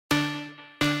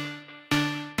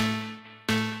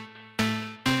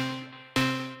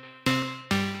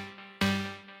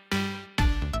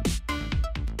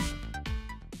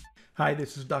Hi,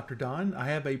 this is Dr. Don. I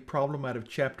have a problem out of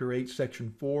Chapter 8,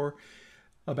 Section 4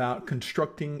 about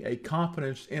constructing a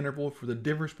confidence interval for the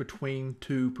difference between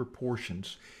two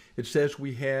proportions. It says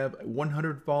we have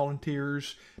 100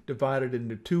 volunteers divided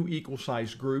into two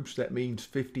equal-sized groups. That means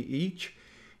 50 each.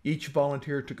 Each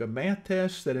volunteer took a math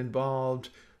test that involved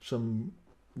some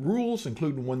rules,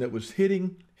 including one that was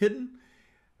hidden.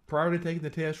 Prior to taking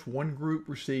the test, one group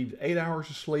received 8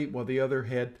 hours of sleep while the other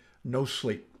had no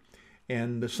sleep.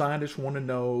 And the scientists want to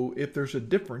know if there's a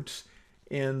difference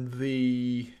in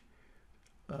the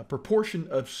proportion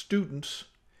of students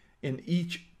in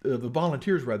each, the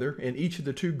volunteers rather, in each of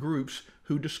the two groups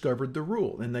who discovered the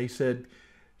rule. And they said,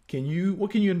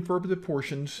 what can you infer the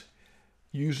proportions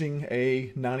using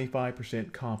a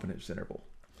 95% confidence interval?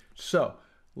 So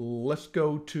let's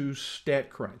go to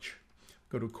StatCrunch.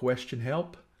 Go to Question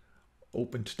Help,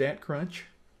 open StatCrunch.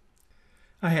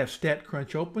 I have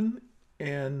StatCrunch open.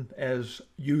 And as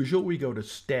usual, we go to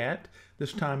Stat.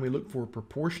 This time we look for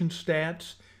proportion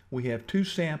stats. We have two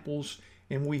samples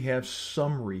and we have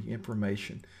summary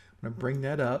information. I'm going to bring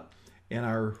that up. In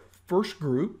our first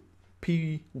group,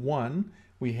 P1,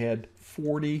 we had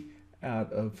 40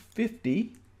 out of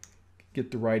 50 get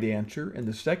the right answer. In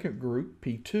the second group,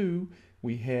 P2,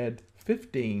 we had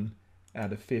 15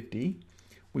 out of 50.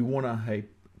 We want a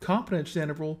confidence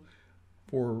interval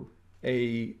for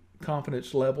a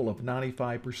confidence level of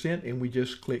 95%, and we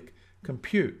just click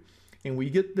compute. And we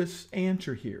get this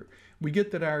answer here. We get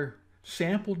that our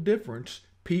sample difference,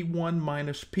 P1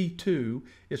 minus P2,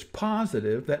 is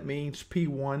positive. That means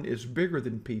P1 is bigger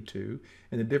than P2,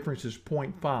 and the difference is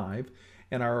 0.5.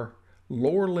 And our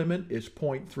lower limit is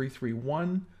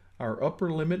 0.331. Our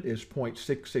upper limit is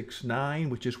 0.669,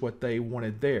 which is what they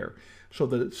wanted there. So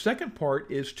the second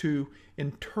part is to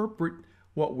interpret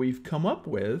what we've come up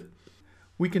with.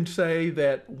 We can say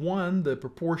that 1, the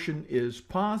proportion is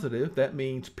positive. That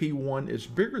means P1 is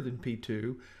bigger than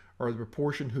P2, or the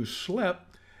proportion who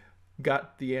slept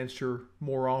got the answer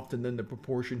more often than the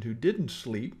proportion who didn't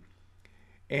sleep.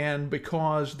 And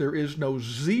because there is no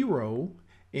 0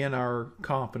 in our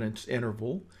confidence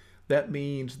interval, that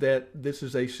means that this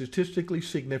is a statistically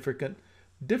significant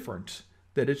difference,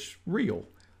 that it's real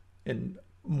and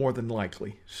more than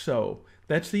likely. So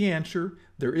that's the answer.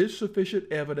 There is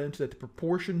sufficient evidence that the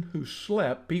proportion who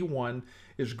slept, P1,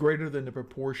 is greater than the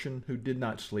proportion who did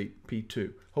not sleep,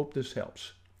 P2. Hope this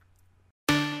helps.